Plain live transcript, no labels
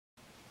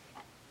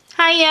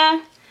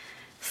Hiya!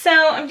 So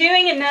I'm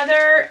doing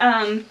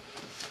another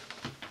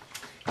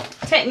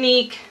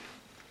technique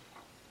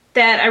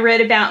that I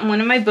read about in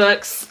one of my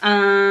books.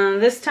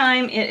 This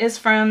time it is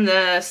from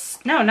the,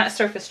 no, not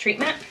Surface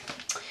Treatment.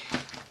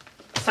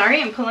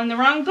 Sorry, I'm pulling the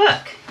wrong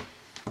book.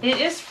 It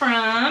is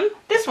from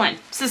this one.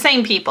 It's the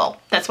same people.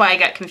 That's why I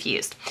got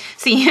confused.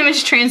 It's the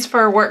Image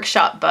Transfer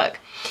Workshop book.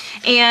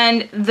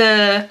 And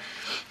the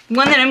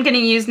one that I'm going to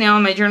use now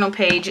on my journal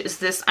page is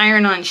this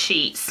iron-on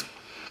sheets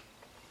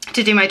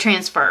to do my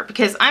transfer,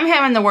 because I'm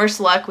having the worst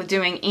luck with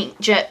doing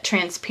inkjet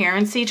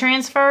transparency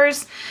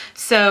transfers.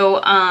 So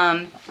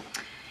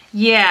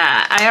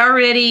yeah, I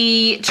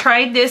already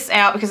tried this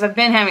out because I've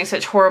been having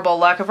such horrible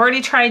luck. I've already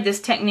tried this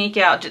technique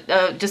out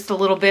just a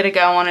little bit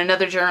ago on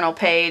another journal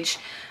page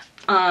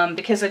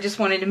because I just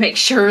wanted to make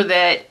sure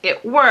that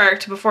it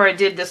worked before I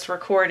did this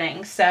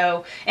recording.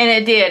 So, and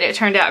it did. It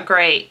turned out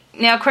great.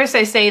 Now, of course,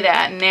 I say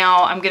that, and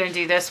now I'm going to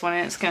do this one,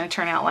 and it's going to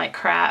turn out like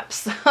crap.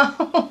 So,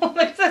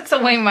 that's the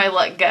way my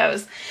luck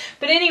goes.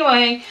 But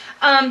anyway,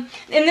 in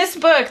this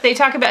book, they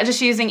talk about just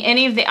using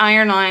any of the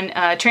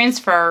iron-on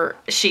transfer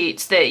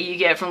sheets that you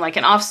get from like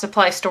an office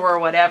supply store or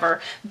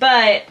whatever.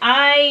 But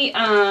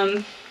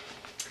I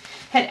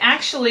had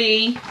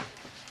actually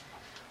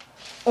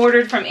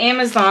ordered from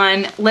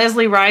Amazon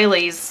Leslie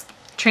Riley's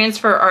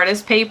Transfer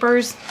Artist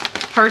Papers,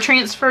 her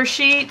transfer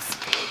sheets.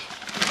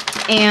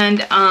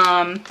 And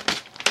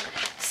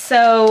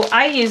so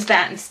I used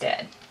that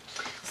instead.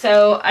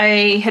 So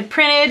I had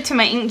printed to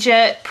my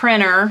inkjet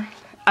printer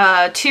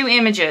 2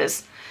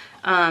 images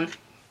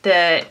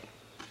that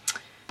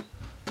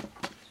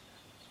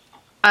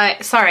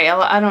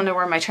I don't know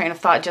where my train of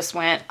thought just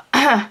went.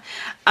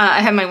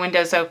 I have my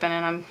windows open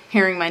and I'm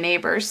hearing my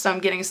neighbors, so I'm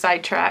getting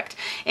sidetracked.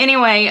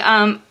 Anyway,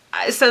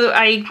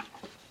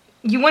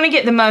 you want to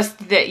get the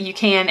most that you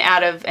can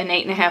out of an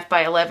 8.5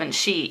 by 11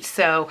 sheet.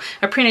 So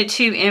I printed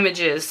 2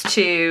 images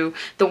to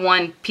the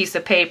one piece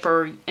of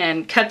paper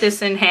and cut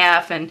this in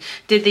half and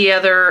did the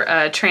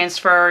other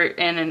transfer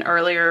in an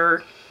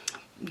earlier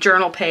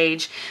journal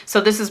page. So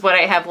this is what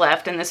I have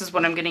left, and this is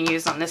what I'm going to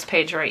use on this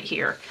page right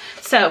here.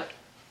 So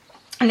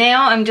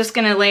now I'm just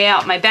going to lay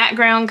out my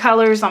background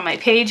colors on my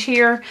page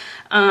here.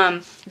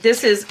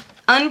 This is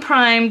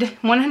unprimed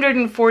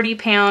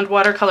 140-pound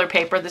watercolor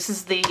paper. This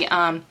is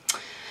the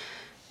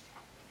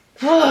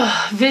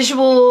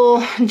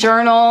Visual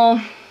Journal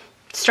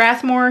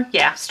Strathmore.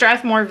 Yeah,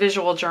 Strathmore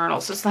Visual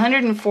Journal. So it's the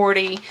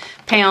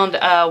 140-pound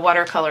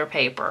watercolor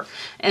paper.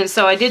 And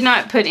so I did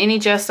not put any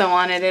gesso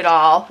on it at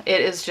all.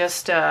 It is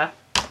just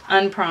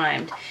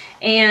unprimed.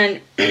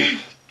 And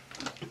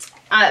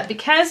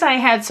because I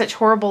had such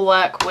horrible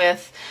luck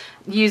with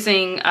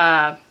using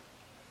the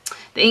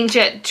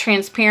inkjet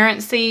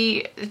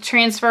transparency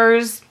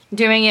transfers,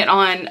 doing it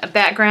on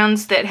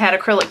backgrounds that had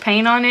acrylic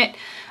paint on it,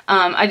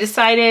 I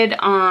decided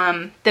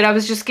that I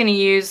was just going to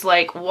use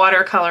like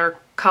watercolor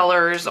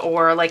colors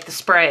or like the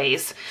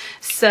sprays.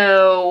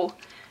 So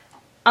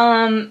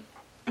I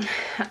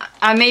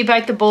may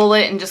bite the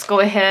bullet and just go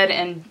ahead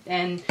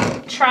and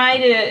try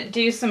to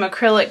do some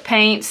acrylic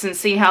paints and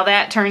see how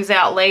that turns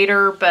out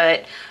later,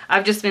 but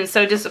I've just been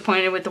so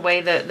disappointed with the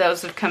way that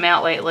those have come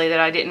out lately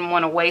that I didn't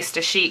want to waste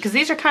a sheet, because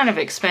these are kind of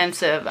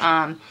expensive.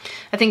 I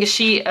think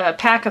a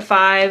pack of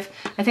 5,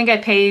 I think I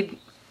paid,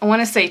 I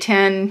want to say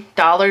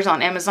 $10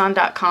 on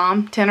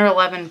Amazon.com, 10 or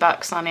 11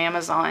 bucks on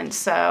Amazon.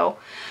 So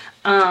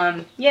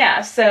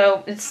yeah,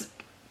 so it's,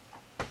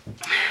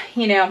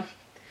 you know,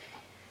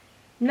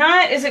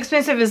 not as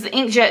expensive as the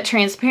inkjet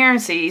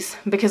transparencies,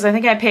 because I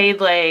think I paid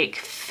like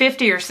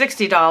 $50 or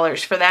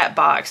 $60 for that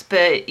box,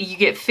 but you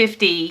get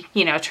 50,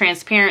 you know,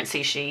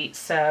 transparency sheets,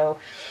 so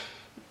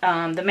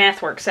the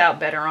math works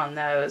out better on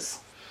those.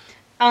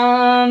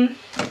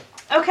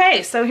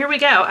 Okay, so here we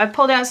go. I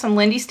pulled out some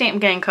Lindy Stamp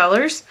Gang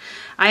colors.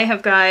 I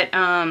have got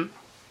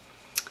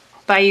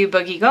Bayou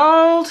Boogie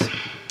Gold,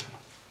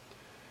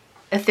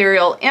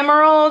 Ethereal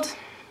Emerald,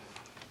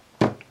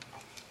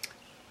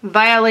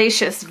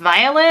 Violaceous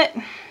Violet,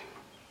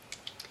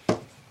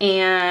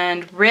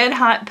 and Red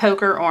Hot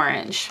Poker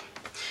Orange.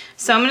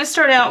 So I'm going to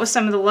start out with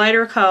some of the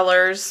lighter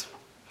colors,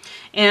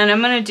 and I'm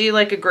going to do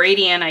like a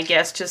gradient, I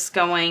guess, just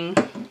going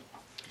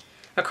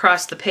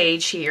across the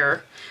page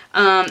here.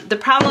 The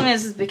problem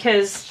is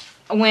because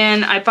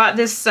when I bought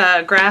this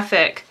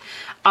graphic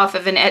off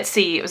of an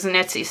Etsy, it was an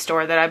Etsy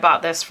store that I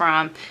bought this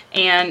from,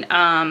 and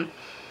I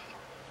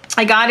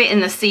got it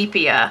in the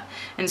sepia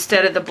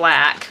instead of the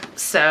black,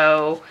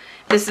 so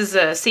this is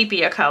a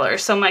sepia color.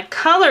 So my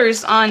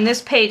colors on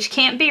this page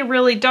can't be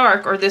really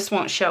dark or this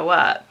won't show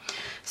up.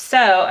 So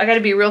I got to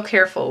be real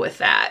careful with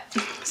that.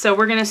 So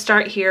we're going to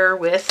start here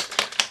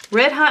with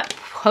Red Hot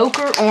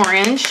Poker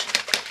Orange.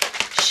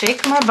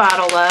 Shake my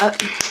bottle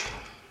up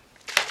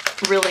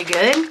really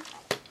good.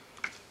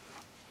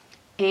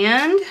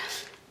 And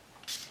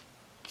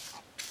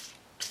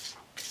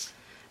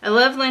I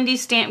love Lindy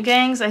Stamp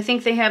Gangs. I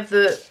think they have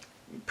the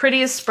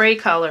prettiest spray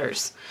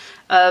colors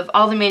of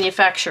all the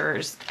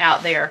manufacturers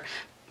out there.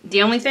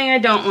 The only thing I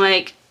don't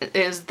like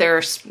is their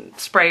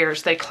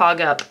sprayers. They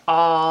clog up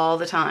all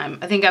the time.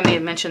 I think I may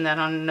have mentioned that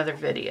on another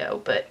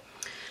video, but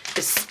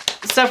it's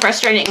so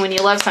frustrating when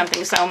you love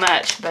something so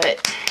much.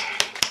 But,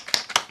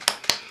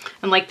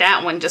 and like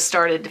that one just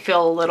started to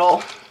feel a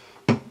little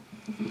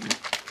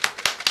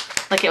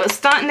like it was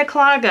starting to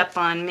clog up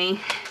on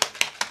me.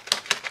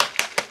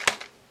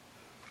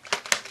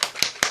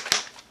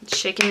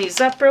 Shaking these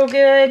up real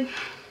good.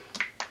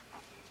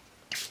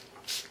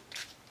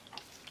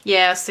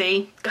 Yeah,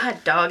 see?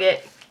 God dog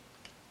it.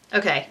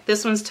 Okay,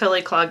 this one's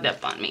totally clogged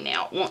up on me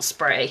now. It won't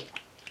spray.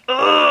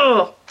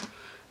 Oh,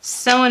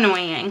 so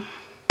annoying.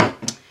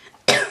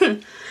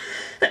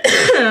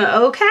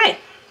 Okay.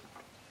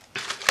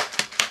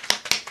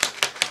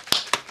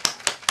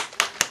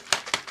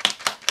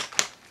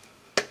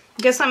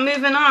 Guess I'm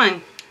moving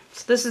on.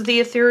 So this is the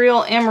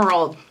Ethereal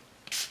Emerald.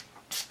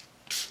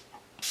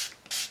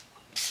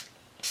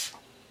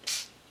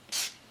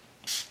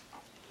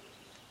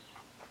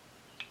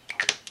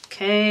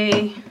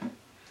 Okay.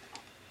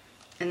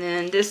 And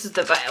then this is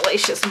the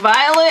Violaceous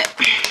Violet.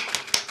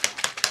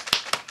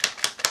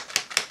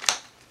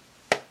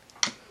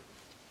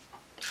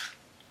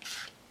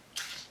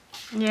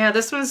 Yeah,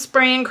 this one's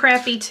spraying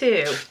crappy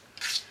too.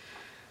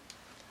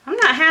 I'm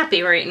not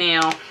happy right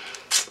now.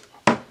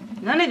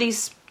 None of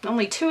these,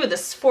 only 2 of the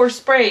 4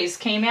 sprays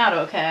came out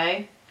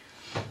okay.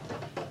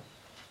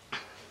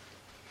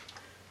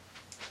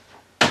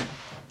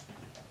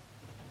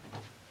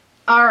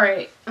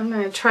 Alright, I'm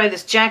going to try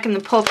this Jack in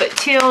the Pulpit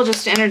Teal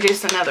just to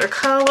introduce another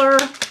color.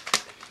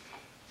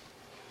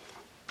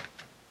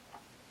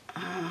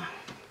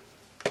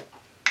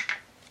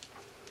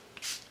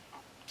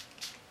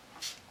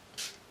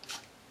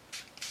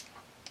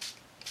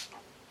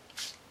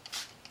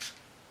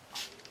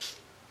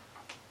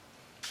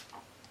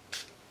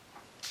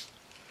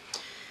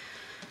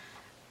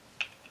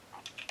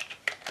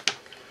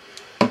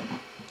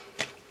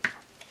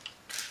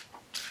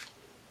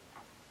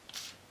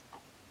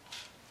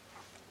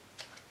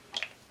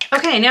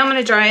 Okay, now I'm going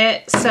to dry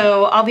it,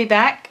 so I'll be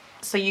back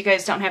so you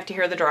guys don't have to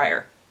hear the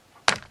dryer.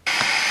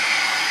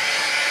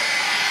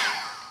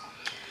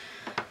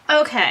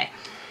 Okay.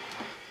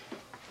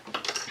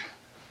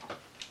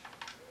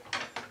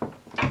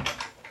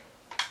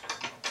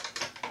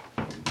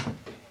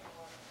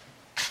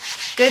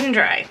 Good and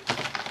dry.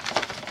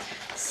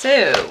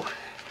 So,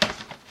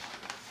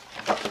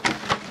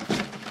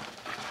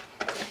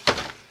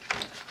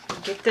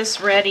 get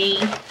this ready.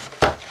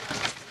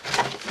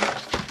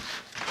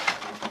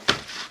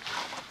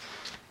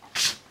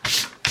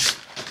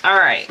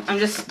 Alright, I'm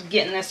just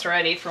getting this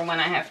ready for when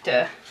I have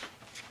to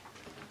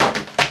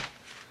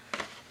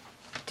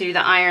do the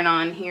iron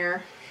on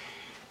here.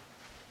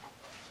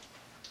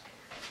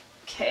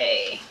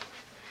 Okay,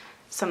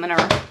 so I'm going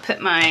to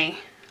put my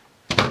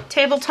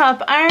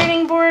tabletop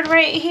ironing board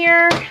right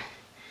here.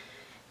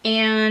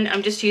 And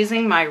I'm just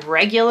using my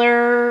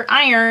regular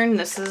iron.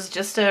 This is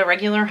just a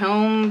regular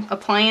home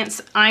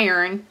appliance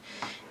iron.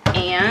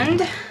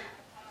 And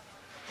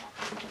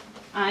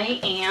I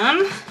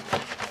am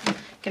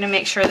going to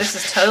make sure this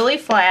is totally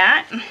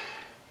flat.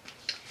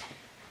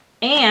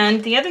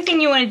 And the other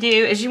thing you want to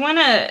do is you want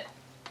to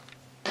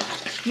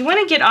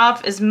get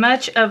off as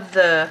much of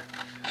the,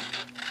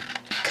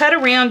 cut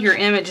around your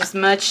image as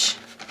much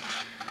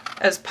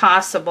as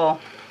possible.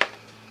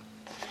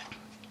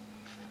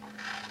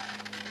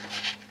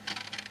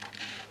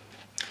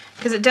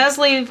 Because it does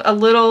leave a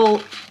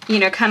little, you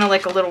know, kind of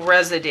like a little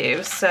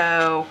residue,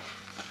 so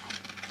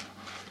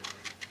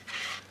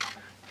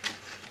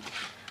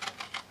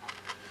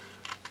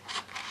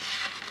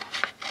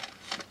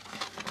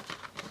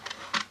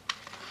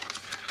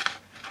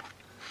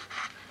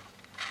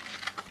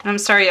I'm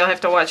sorry you'll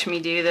have to watch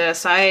me do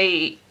this.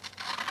 I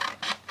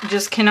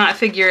just cannot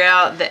figure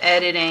out the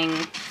editing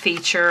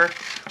feature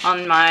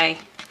on my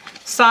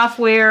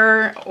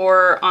software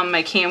or on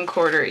my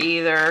camcorder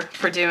either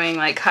for doing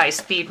like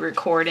high-speed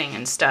recording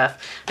and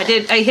stuff. I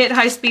hit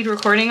high-speed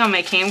recording on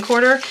my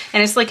camcorder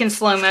and it's like in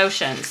slow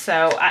motion,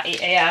 so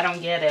I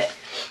don't get it.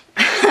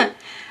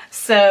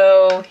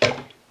 So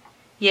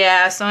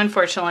yeah, so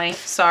unfortunately,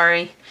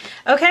 sorry.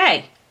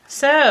 Okay,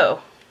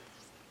 so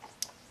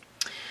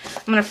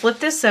I'm going to flip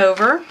this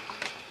over,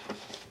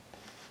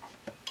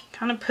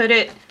 kind of put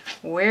it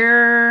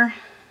where I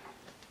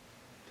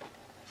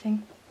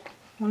think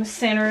I want to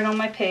center it on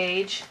my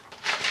page.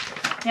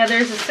 Now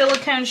there's a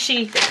silicone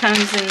sheet that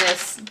comes in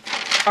this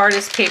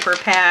artist paper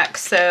pack,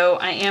 so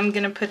I am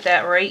going to put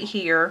that right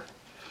here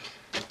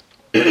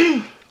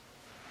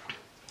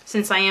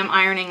since I am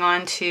ironing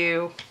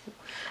onto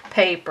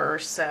paper.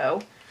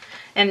 So,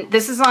 and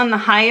this is on the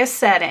highest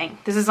setting.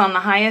 This is on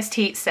the highest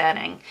heat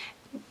setting.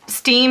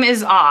 Steam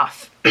is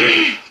off.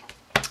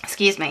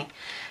 Excuse me.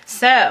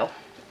 So,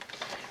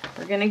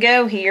 we're going to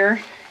go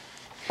here.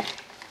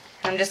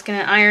 I'm just going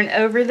to iron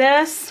over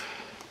this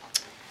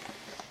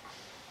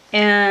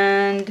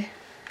and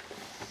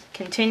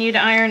continue to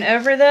iron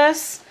over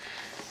this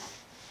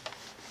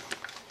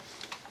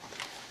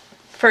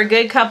for a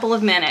good couple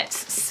of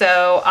minutes.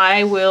 So,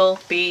 I will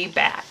be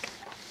back.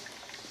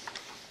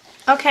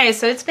 Okay,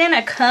 so it's been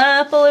a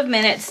couple of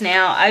minutes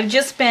now. I've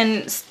just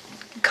been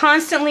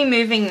constantly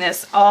moving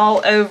this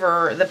all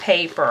over the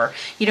paper.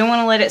 You don't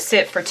want to let it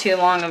sit for too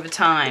long of a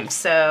time.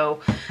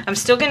 So I'm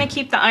still going to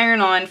keep the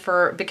iron on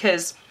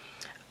because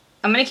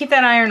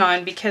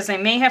I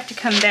may have to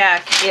come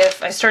back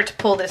if I start to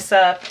pull this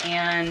up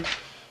and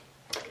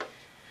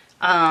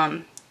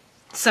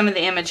some of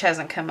the image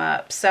hasn't come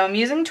up. So I'm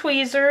using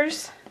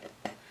tweezers.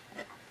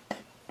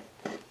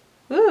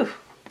 Ooh.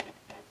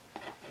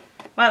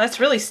 Wow, that's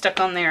really stuck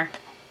on there.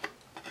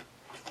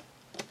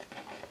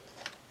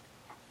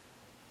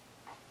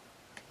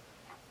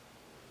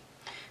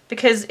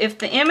 Because if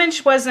the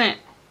image wasn't,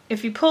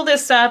 if you pull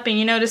this up and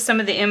you notice some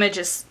of the image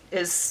is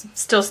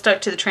still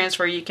stuck to the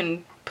transfer, you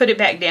can put it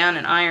back down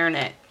and iron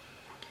it.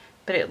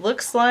 But it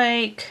looks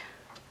like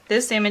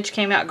this image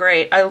came out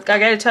great. I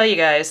gotta tell you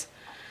guys.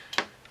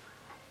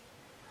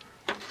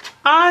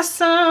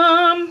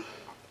 Awesome!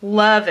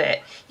 Love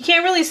it. You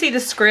can't really see the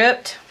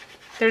script.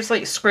 There's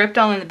like script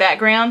all in the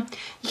background.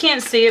 You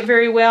can't see it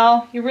very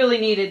well. You really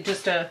needed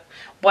just a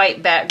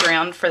white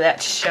background for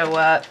that to show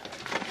up.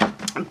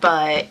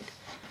 But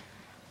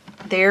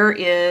there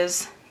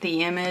is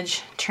the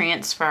image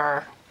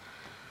transfer.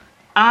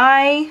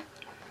 I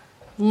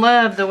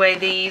love the way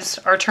these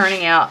are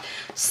turning out.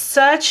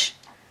 Such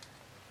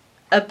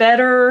a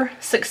better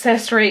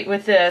success rate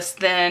with this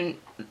than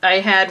I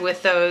had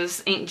with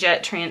those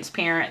inkjet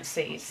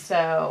transparencies.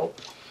 So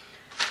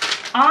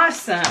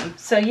awesome.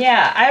 So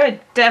yeah, I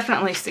would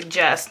definitely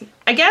suggest.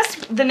 I guess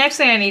the next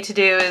thing I need to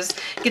do is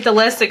get the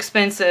less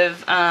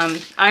expensive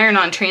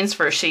iron-on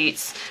transfer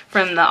sheets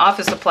from the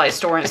office supply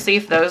store and see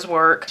if those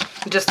work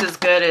just as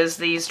good as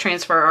these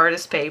transfer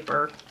artist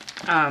paper,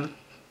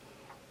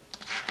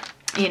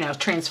 you know,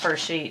 transfer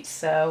sheets.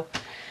 So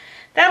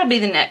that'll be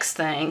the next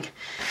thing.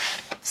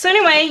 So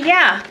anyway,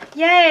 yeah,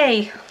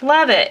 yay,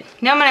 love it.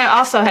 Now I'm going to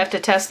also have to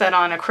test that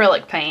on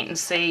acrylic paint and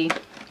see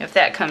if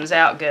that comes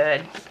out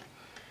good.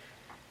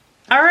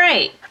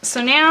 Alright,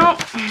 so now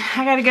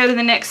I got to go to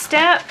the next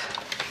step.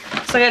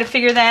 So I got to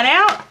figure that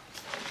out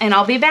and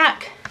I'll be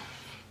back.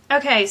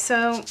 Okay,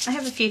 so I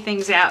have a few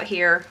things out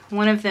here.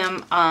 One of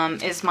them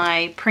is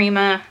my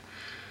Prima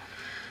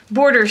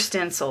border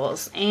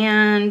stencils,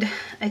 and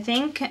I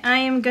think I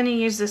am going to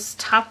use this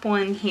top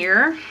one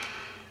here.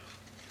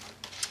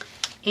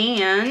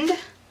 And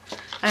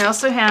I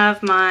also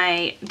have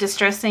my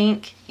Distress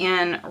ink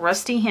in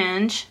Rusty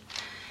Hinge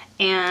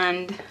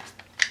and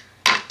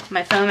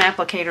my foam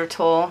applicator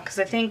tool, because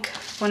I think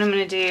what I'm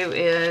going to do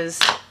is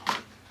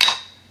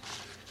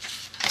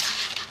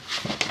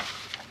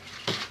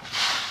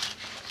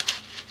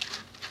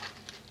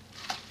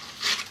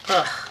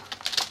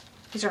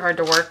these are hard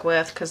to work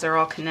with because they're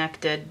all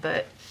connected,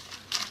 but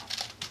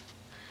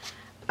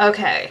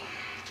okay.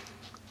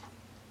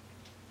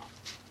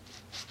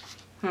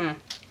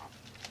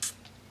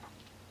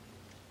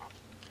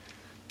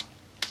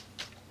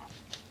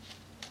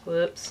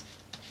 Whoops.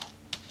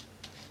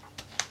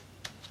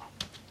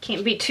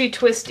 Can't be too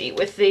twisty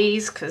with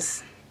these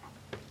because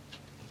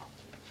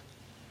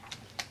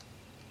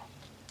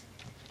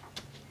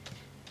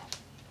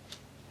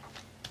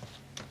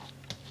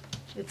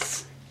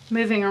it's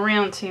moving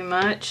around too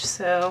much,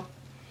 so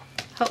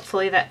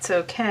hopefully that's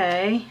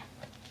okay.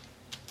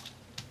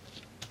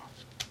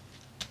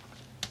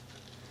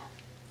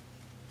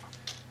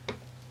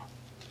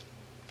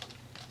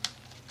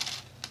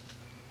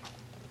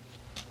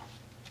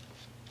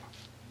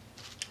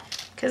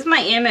 Because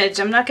my image,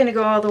 I'm not going to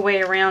go all the way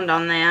around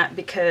on that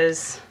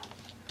because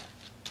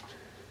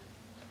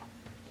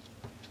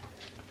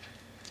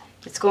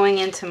it's going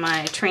into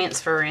my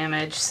transfer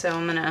image, so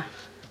I'm going to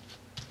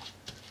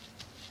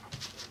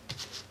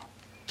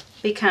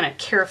be kind of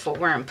careful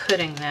where I'm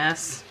putting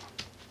this.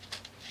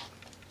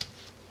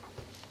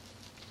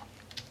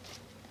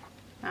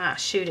 Ah,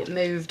 shoot, it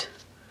moved.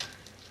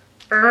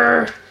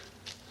 Urgh.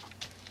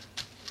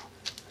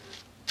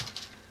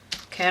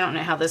 Okay, I don't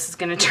know how this is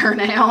going to turn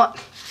out.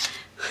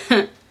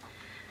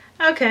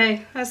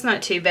 Okay, that's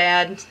not too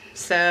bad,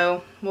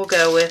 so we'll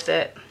go with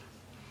it.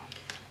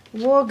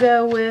 We'll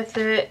go with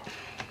it.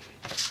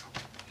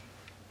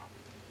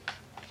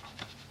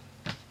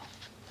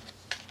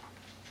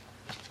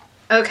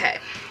 Okay,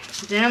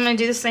 then I'm going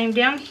to do the same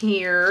down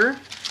here.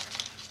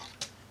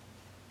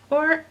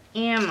 Or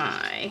am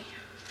I?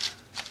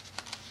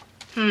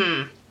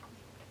 I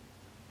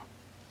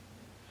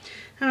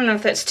don't know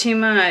if that's too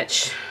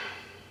much.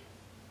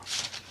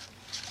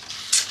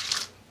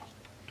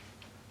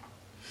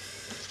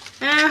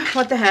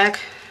 What the heck.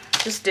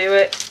 Just do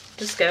it.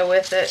 Just go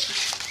with it.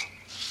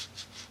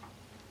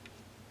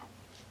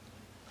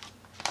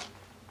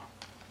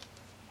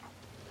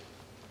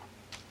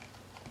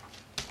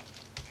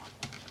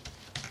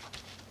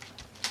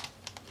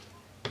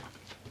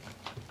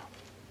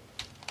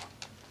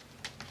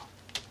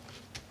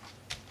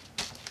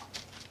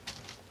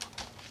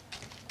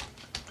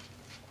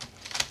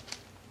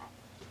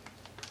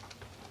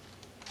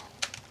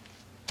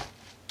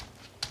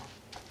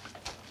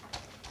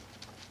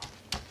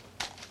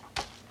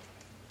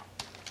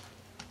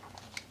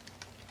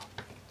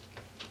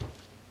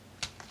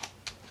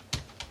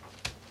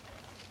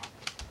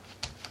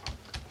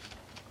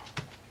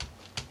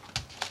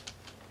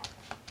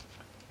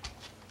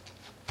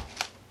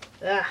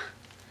 Ugh.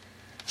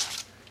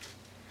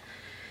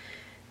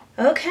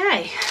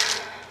 Okay.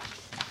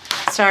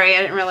 Sorry,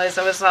 I didn't realize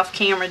I was off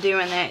camera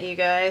doing that, you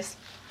guys.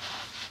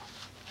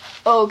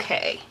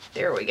 Okay,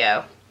 there we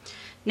go.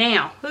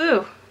 Now,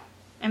 ooh,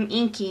 I'm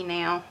inky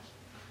now.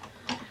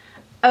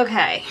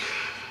 Okay.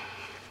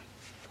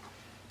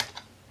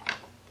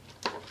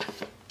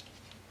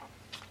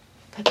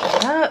 Put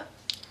that up.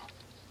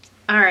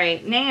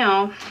 Alright,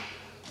 now,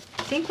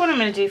 I think what I'm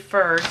going to do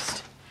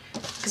first,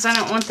 because I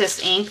don't want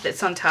this ink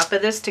that's on top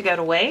of this to go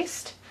to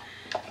waste,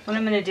 what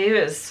I'm going to do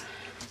is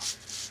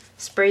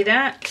spray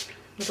that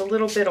with a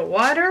little bit of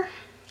water.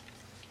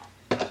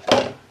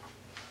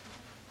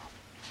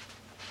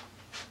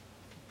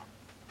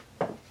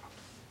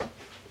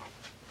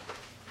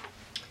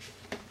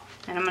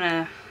 And I'm going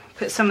to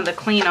put some of the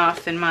clean it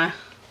off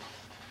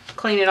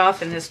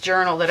in this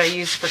journal that I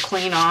use for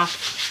clean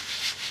off.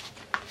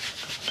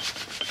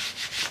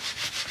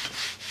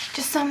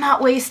 Just so I'm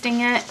not wasting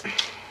it.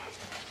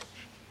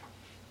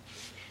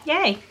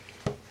 Yay.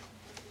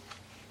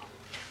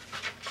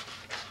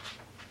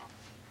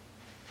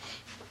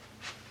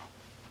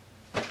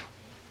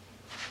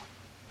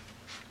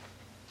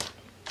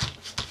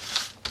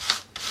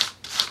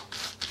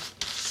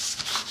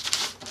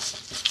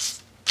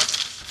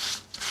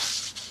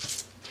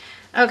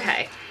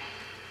 Okay,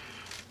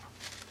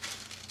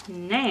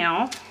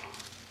 now,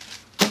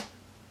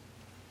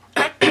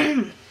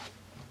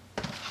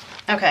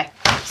 okay,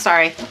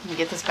 sorry, let me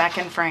get this back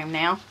in frame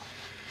now.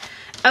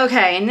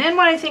 Okay, and then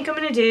what I think I'm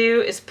going to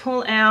do is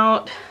pulled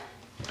out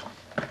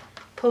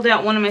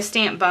one of my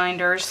stamp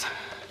binders,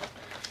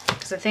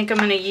 because I think I'm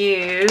going to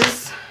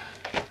use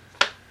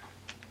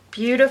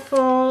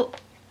Beautiful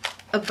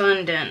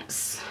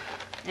Abundance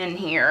in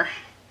here.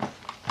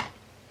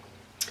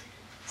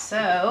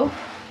 So,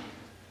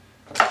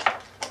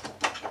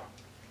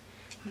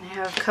 I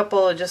have a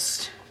couple of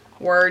just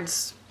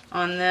words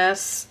on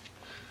this.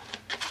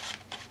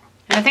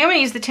 And I think I'm going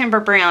to use the Timber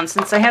Brown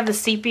since I have the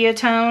sepia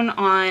tone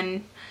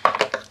on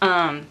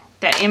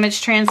that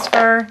image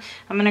transfer.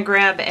 I'm going to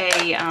grab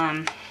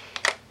a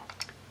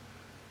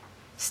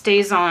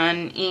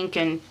StazOn ink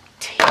and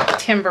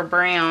Timber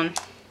Brown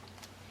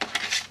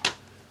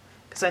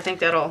because I think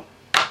that'll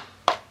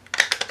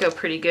go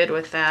pretty good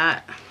with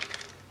that.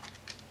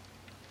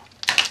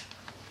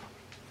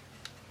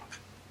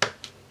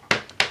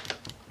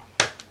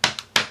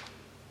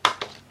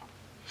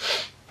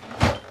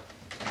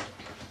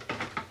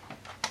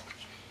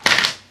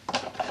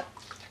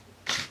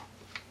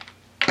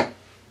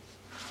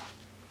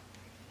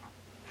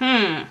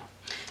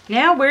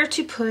 Now where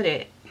to put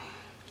it?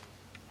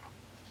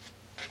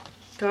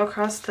 Go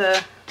across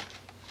the...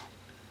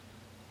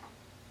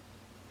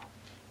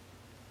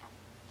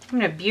 I'm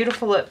going to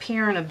Beautiful up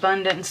here and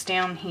Abundance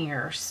down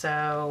here,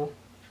 so...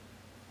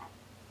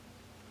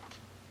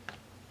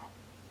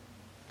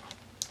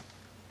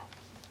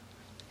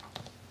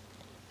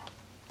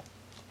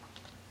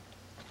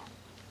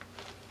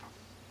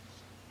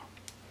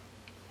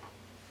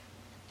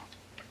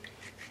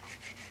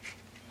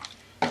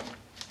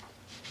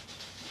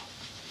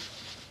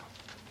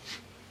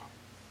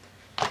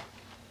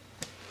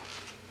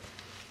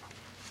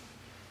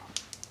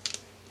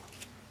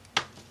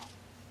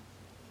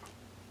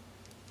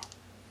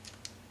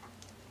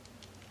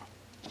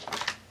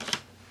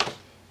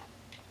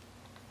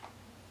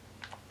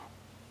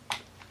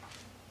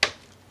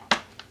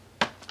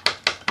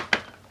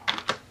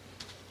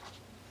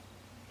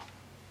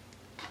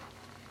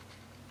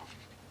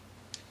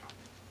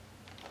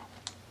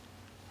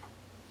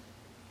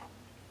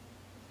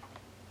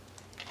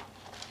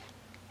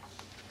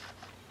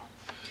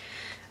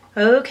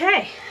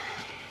 Okay,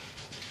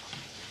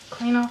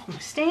 clean off my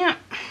stamp.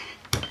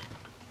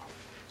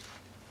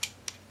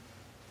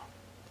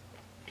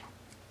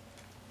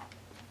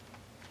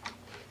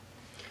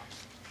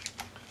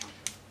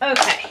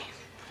 Okay,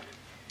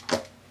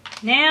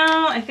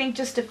 now I think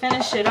just to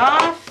finish it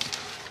off,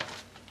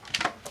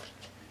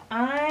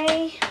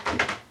 I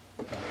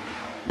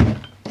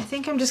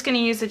think I'm just going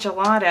to use a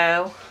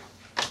gelato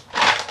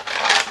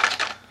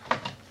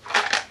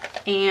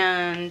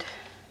and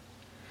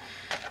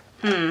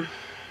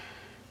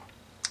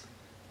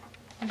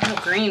how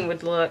green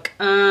would look.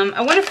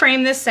 I want to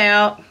frame this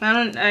out.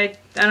 I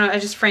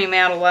just frame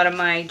out a lot of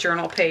my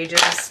journal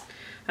pages.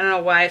 I don't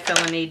know why I feel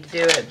a need to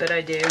do it, but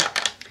I do.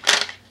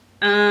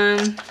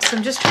 So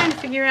I'm just trying to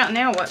figure out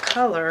now what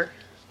color.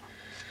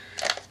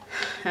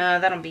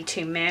 That'll be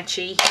too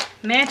matchy.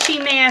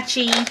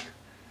 Matchy.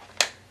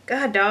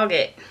 God dog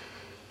it.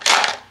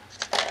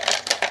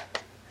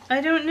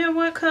 I don't know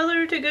what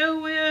color to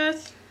go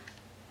with.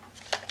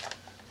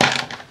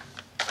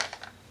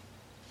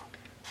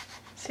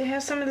 See, I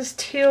have some of this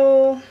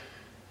teal,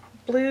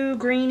 blue,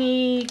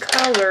 greeny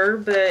color,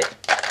 but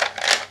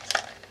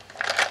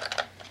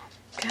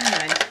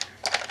God,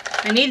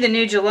 I need the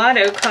new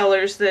gelato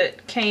colors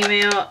that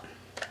came out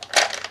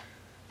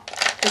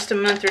just a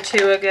month or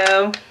two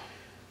ago.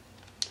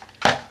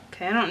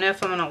 Okay, I don't know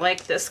if I'm going to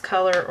like this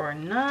color or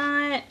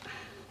not.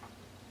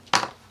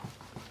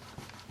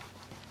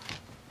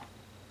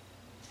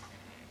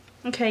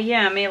 Okay,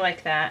 yeah, I may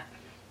like that.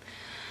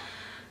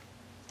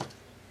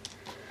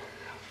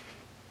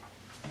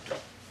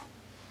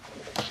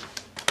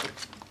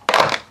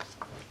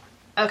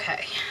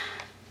 Okay.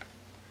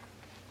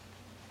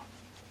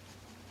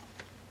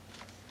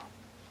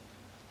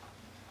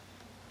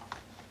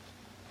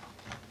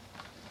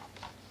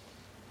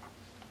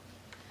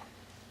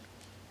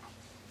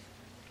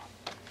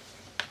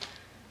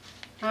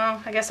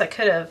 Well, I guess I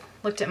could have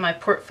looked at my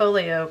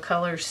portfolio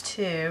colors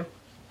too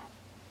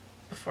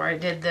before I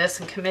did this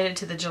and committed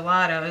to the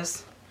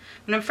gelatos.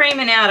 When I'm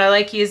framing out, I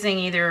like using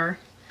either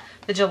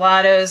the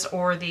gelatos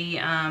or the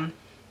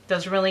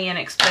those really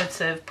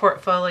inexpensive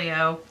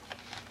portfolio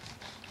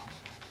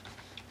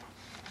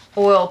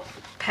oil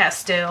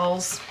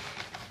pastels.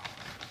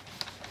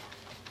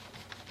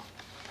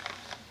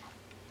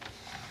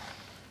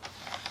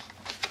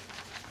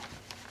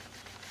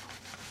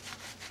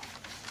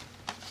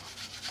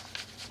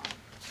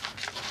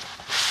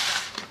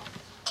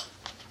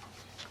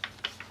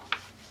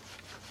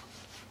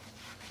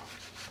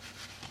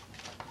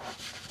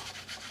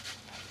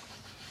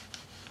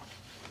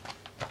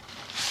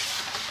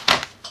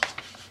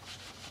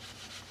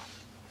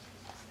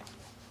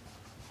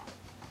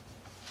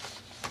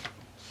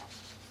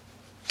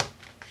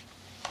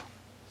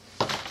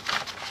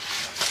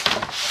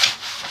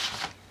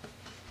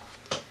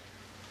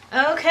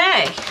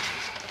 Okay,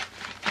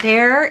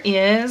 there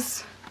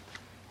is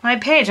my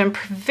page. I'm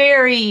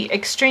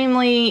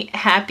extremely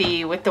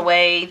happy with the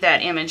way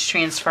that image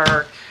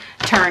transfer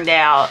turned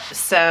out.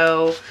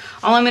 So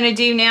all I'm going to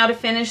do now to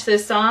finish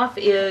this off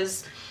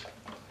is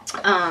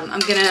I'm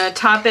going to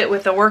top it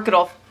with a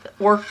workable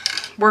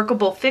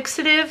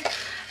fixative.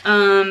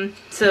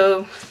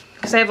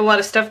 Because I have a lot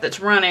of stuff that's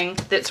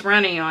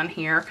running on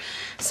here.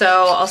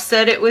 So I'll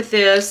set it with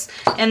this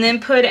and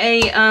then put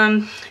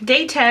a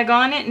date tag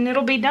on it and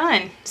it'll be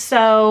done.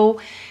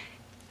 So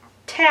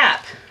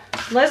Tap,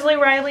 Leslie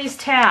Riley's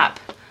Tap.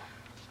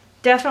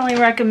 Definitely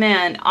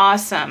recommend.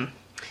 Awesome.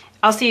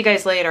 I'll see you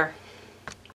guys later.